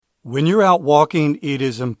When you're out walking, it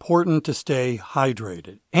is important to stay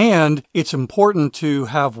hydrated. And it's important to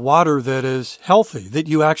have water that is healthy, that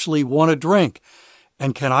you actually want to drink.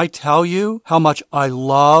 And can I tell you how much I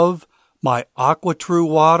love my AquaTrue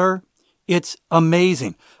water? It's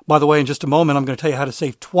amazing. By the way, in just a moment, I'm going to tell you how to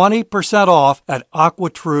save 20% off at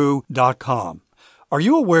aquatrue.com. Are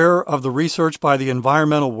you aware of the research by the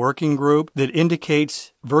Environmental Working Group that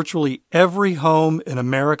indicates virtually every home in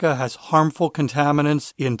America has harmful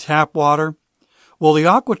contaminants in tap water? Well, the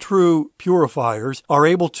AquaTrue purifiers are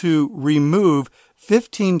able to remove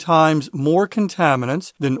 15 times more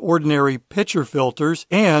contaminants than ordinary pitcher filters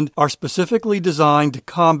and are specifically designed to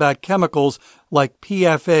combat chemicals like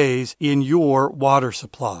PFAS in your water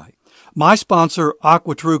supply. My sponsor,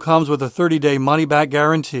 AquaTrue, comes with a 30-day money-back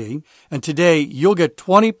guarantee, and today you'll get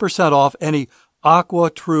 20% off any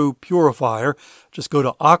AquaTrue purifier. Just go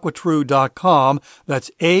to aquatrue.com.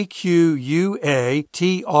 That's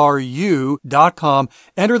AQUATRU.com.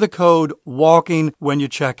 Enter the code WALKING when you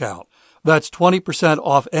check out. That's 20%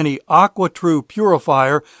 off any AquaTrue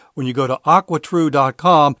purifier when you go to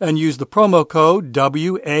aquatrue.com and use the promo code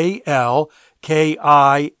WALKING.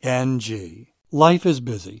 Life is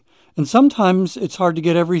busy, and sometimes it's hard to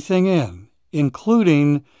get everything in,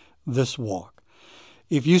 including this walk.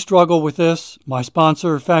 If you struggle with this, my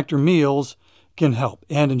sponsor, Factor Meals, can help.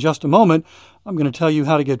 And in just a moment, I'm going to tell you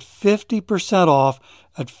how to get 50% off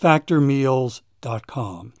at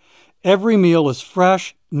factormeals.com. Every meal is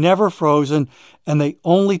fresh, never frozen, and they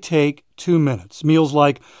only take 2 minutes. Meals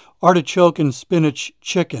like artichoke and spinach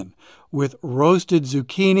chicken with roasted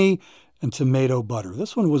zucchini and tomato butter.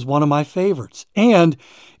 This one was one of my favorites. And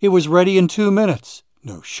it was ready in 2 minutes.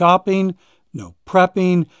 No shopping, no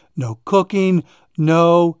prepping, no cooking,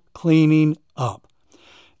 no cleaning up.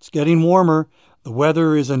 It's getting warmer. The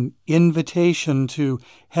weather is an invitation to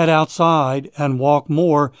head outside and walk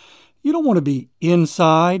more. You don't want to be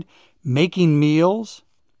inside making meals.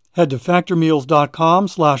 Head to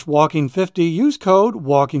factormeals.com/walking50. Use code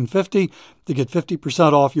WALKING50 to get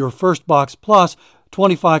 50% off your first box plus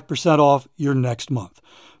 25% off your next month.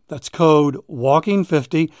 That's code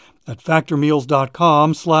WALKING50 at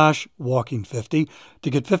factormeals.com/walking50 to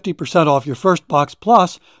get 50% off your first box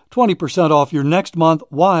plus 20% off your next month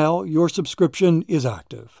while your subscription is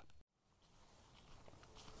active.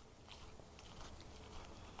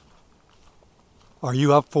 Are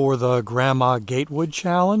you up for the Grandma Gatewood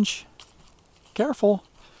challenge? Careful.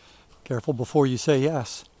 Careful before you say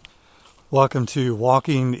yes. Welcome to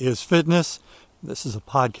Walking is Fitness. This is a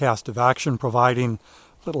podcast of action providing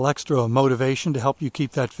a little extra motivation to help you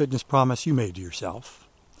keep that fitness promise you made to yourself.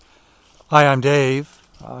 Hi, I'm Dave.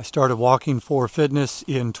 I started Walking for Fitness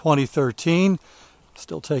in 2013.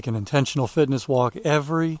 Still take an intentional fitness walk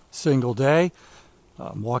every single day.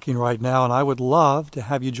 I'm walking right now, and I would love to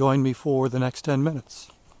have you join me for the next 10 minutes.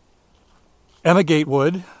 Emma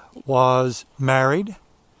Gatewood was married.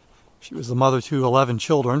 She was the mother to 11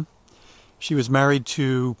 children. She was married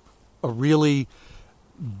to a really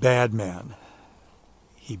bad man.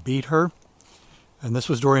 He beat her, and this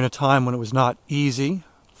was during a time when it was not easy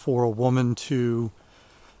for a woman to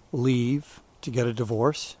leave to get a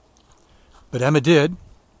divorce. But Emma did.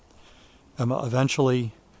 Emma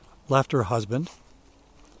eventually left her husband.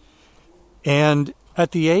 And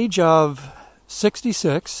at the age of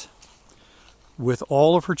 66, with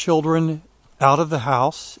all of her children out of the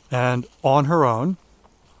house and on her own,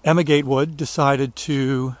 Emma Gatewood decided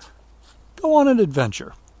to go on an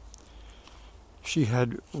adventure. She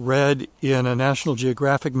had read in a National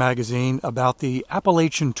Geographic magazine about the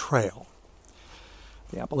Appalachian Trail.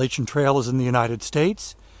 The Appalachian Trail is in the United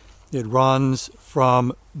States. It runs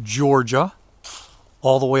from Georgia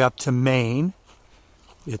all the way up to Maine.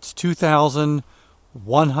 It's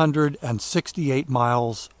 2,168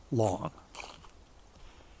 miles long.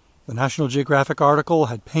 The National Geographic article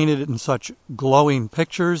had painted it in such glowing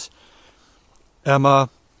pictures.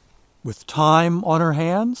 Emma, with time on her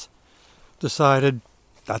hands, decided,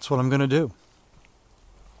 that's what I'm going to do.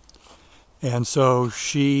 And so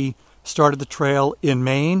she started the trail in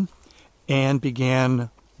Maine and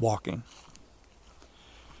began walking.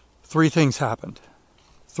 Three things happened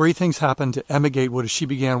to Emma Gatewood as she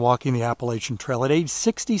began walking the Appalachian Trail at age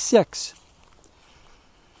 66.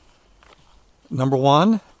 Number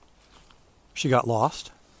one, she got lost.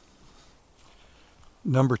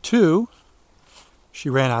 Number two, she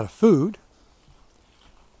ran out of food.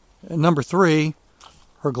 And number three,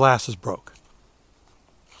 her glasses broke.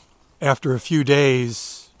 After a few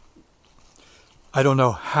days, I don't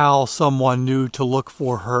know how someone knew to look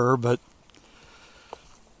for her, but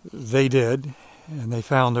they did. And they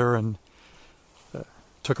found her and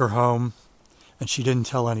took her home. and she didn't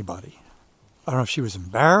tell anybody. I don't know if she was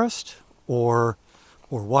embarrassed or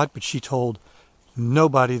what, but she told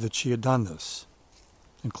nobody that she had done this,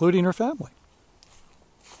 including her family.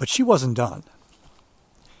 But she wasn't done.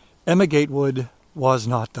 Emma Gatewood was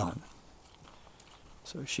not done.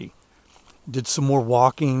 So she did some more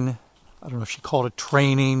walking. I don't know if she called it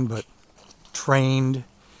training, but trained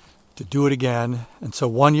to do it again. And so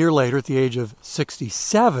 1 year later, at the age of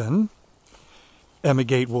 67, Emma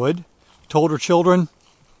Gatewood told her children,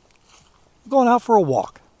 I'm going out for a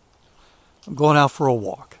walk. I'm going out for a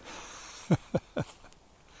walk.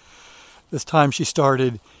 This time she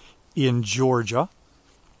started in Georgia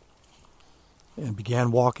and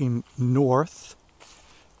began walking north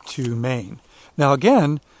to Maine. Now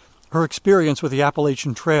again, her experience with the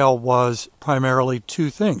Appalachian Trail was primarily two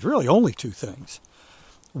things, really only two things.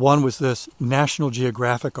 One was this National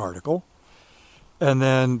Geographic article, and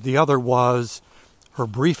then the other was her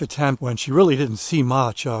brief attempt when she really didn't see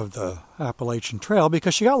much of the Appalachian Trail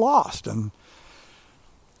because she got lost and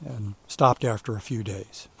stopped after a few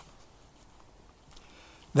days.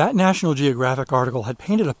 That National Geographic article had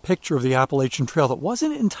painted a picture of the Appalachian Trail that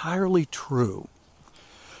wasn't entirely true.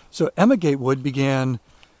 So Emma Gatewood began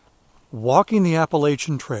walking the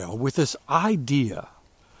Appalachian Trail with this idea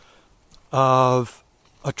of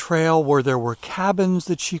a trail where there were cabins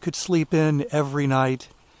that she could sleep in every night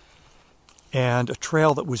and a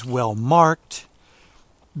trail that was well marked.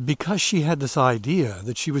 Because she had this idea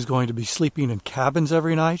that she was going to be sleeping in cabins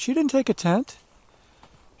every night, she didn't take a tent.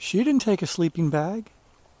 She didn't take a sleeping bag.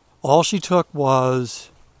 All she took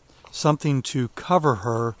was something to cover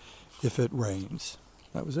her if it rains.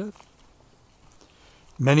 That was it.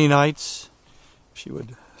 Many nights she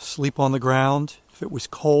would sleep on the ground. If it was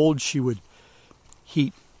cold, she would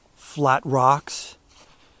heat flat rocks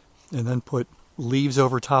and then put leaves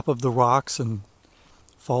over top of the rocks and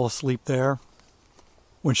fall asleep there.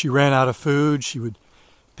 When she ran out of food, she would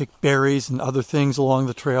pick berries and other things along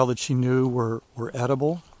the trail that she knew were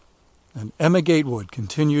edible. And Emma Gatewood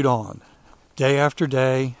continued on, day after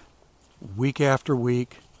day, week after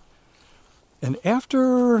week. And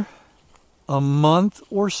after a month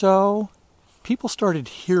or so, people started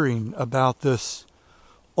hearing about this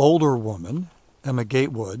older woman, Emma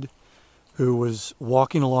Gatewood, who was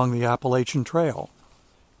walking along the Appalachian Trail.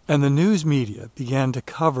 And the news media began to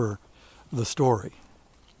cover the story.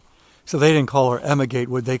 So they didn't call her Emma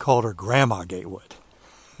Gatewood, they called her Grandma Gatewood.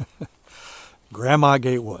 Grandma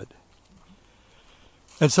Gatewood.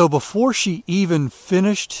 And so before she even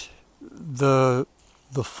finished the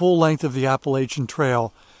full length of the Appalachian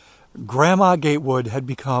Trail, Grandma Gatewood had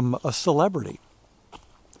become a celebrity.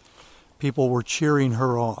 People were cheering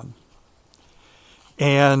her on.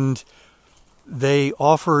 And they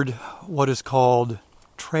offered what is called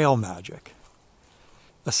trail magic.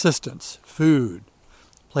 Assistance, food,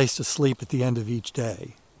 place to sleep at the end of each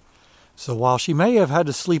day. So while she may have had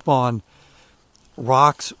to sleep on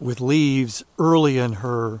rocks with leaves early in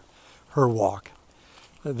her walk,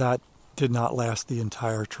 that did not last the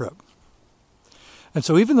entire trip. And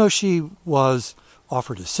so even though she was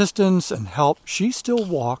offered assistance and help, she still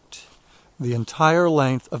walked the entire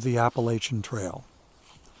length of the Appalachian Trail.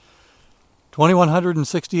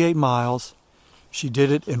 2,168 miles. She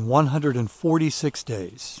did it in 146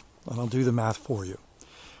 days. And I'll do the math for you.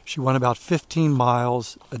 She went about 15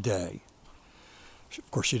 miles a day. Of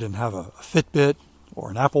course, she didn't have a Fitbit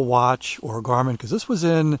or an Apple Watch or a Garmin because this was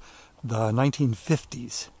in the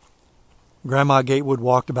 1950s. Grandma Gatewood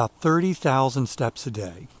walked about 30,000 steps a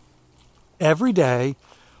day, every day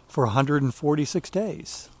for 146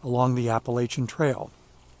 days along the Appalachian Trail.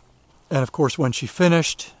 And of course, when she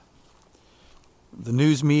finished, the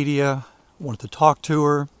news media wanted to talk to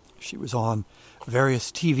her. She was on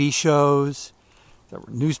various TV shows. There were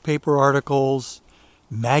newspaper articles,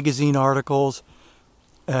 magazine articles,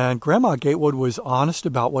 and Grandma Gatewood was honest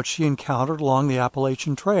about what she encountered along the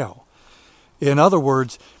Appalachian Trail. In other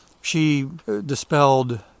words, she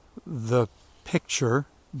dispelled the picture,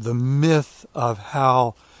 the myth of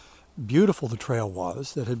how beautiful the trail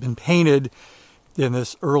was that had been painted in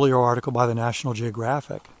this earlier article by the National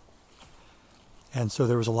Geographic. And so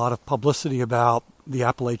there was a lot of publicity about the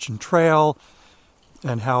Appalachian Trail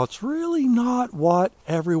and how it's really not what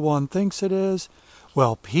everyone thinks it is.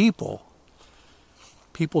 Well, people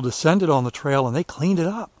descended on the trail and they cleaned it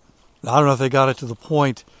up. Now, I don't know if they got it to the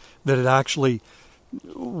point that it actually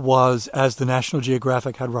was as the National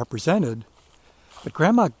Geographic had represented, but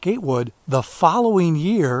Grandma Gatewood, the following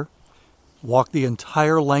year, walked the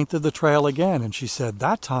entire length of the trail again, and she said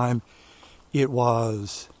that time it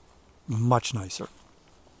was much nicer.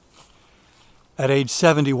 At age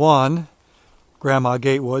 71, Grandma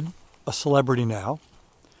Gatewood a celebrity now,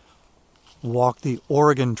 walked the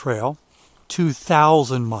Oregon Trail,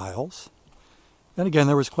 2,000 miles. And again,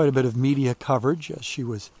 there was quite a bit of media coverage as she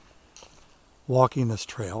was walking this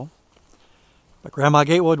trail. But Grandma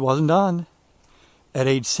Gatewood wasn't done. At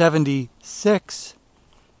age 76,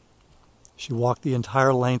 she walked the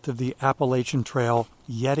entire length of the Appalachian Trail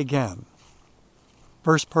yet again.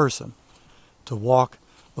 First person to walk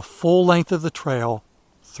the full length of the trail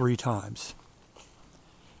 3 times.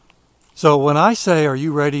 So when I say, are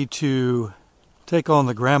you ready to take on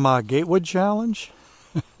the Grandma Gatewood challenge?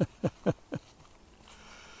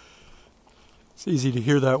 It's easy to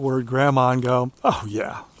hear that word grandma and go, oh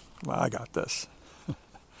yeah, I got this.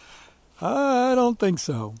 I don't think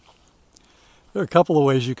so. There are a couple of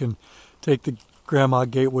ways you can take the Grandma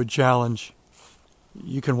Gatewood challenge.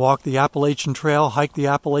 You can walk the Appalachian Trail, hike the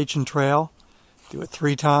Appalachian Trail, do it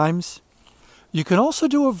 3 times. You can also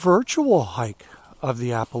do a virtual hike of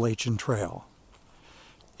the Appalachian Trail.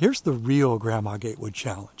 Here's the real Grandma Gatewood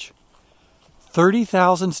challenge.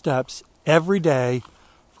 30,000 steps every day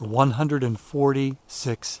for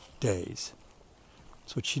 146 days.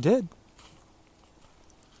 That's what she did.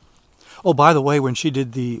 Oh, by the way, when she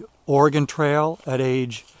did the Oregon Trail at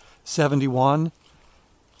age 71,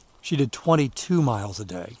 she did 22 miles a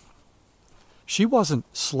day. She wasn't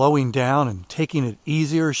slowing down and taking it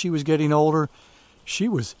easier as she was getting older. She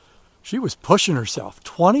was pushing herself.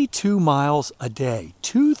 22 miles a day,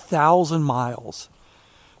 2,000 miles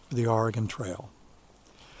for the Oregon Trail.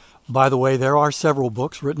 By the way, there are several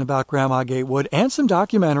books written about Grandma Gatewood and some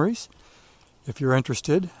documentaries. If you're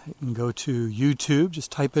interested, you can go to YouTube,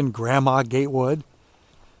 just type in Grandma Gatewood,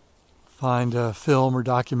 find a film or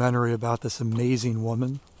documentary about this amazing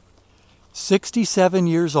woman. 67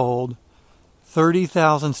 years old,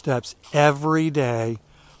 30,000 steps every day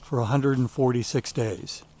for 146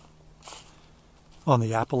 days on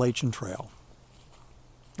the Appalachian Trail.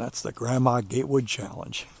 That's the Grandma Gatewood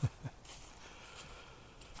Challenge.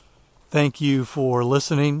 Thank you for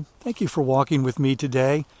listening. Thank you for walking with me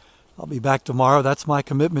today. I'll be back tomorrow. That's my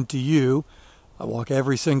commitment to you. I walk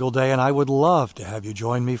every single day, and I would love to have you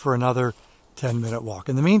join me for another 10-minute walk.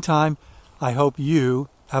 In the meantime, I hope you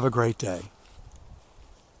have a great day.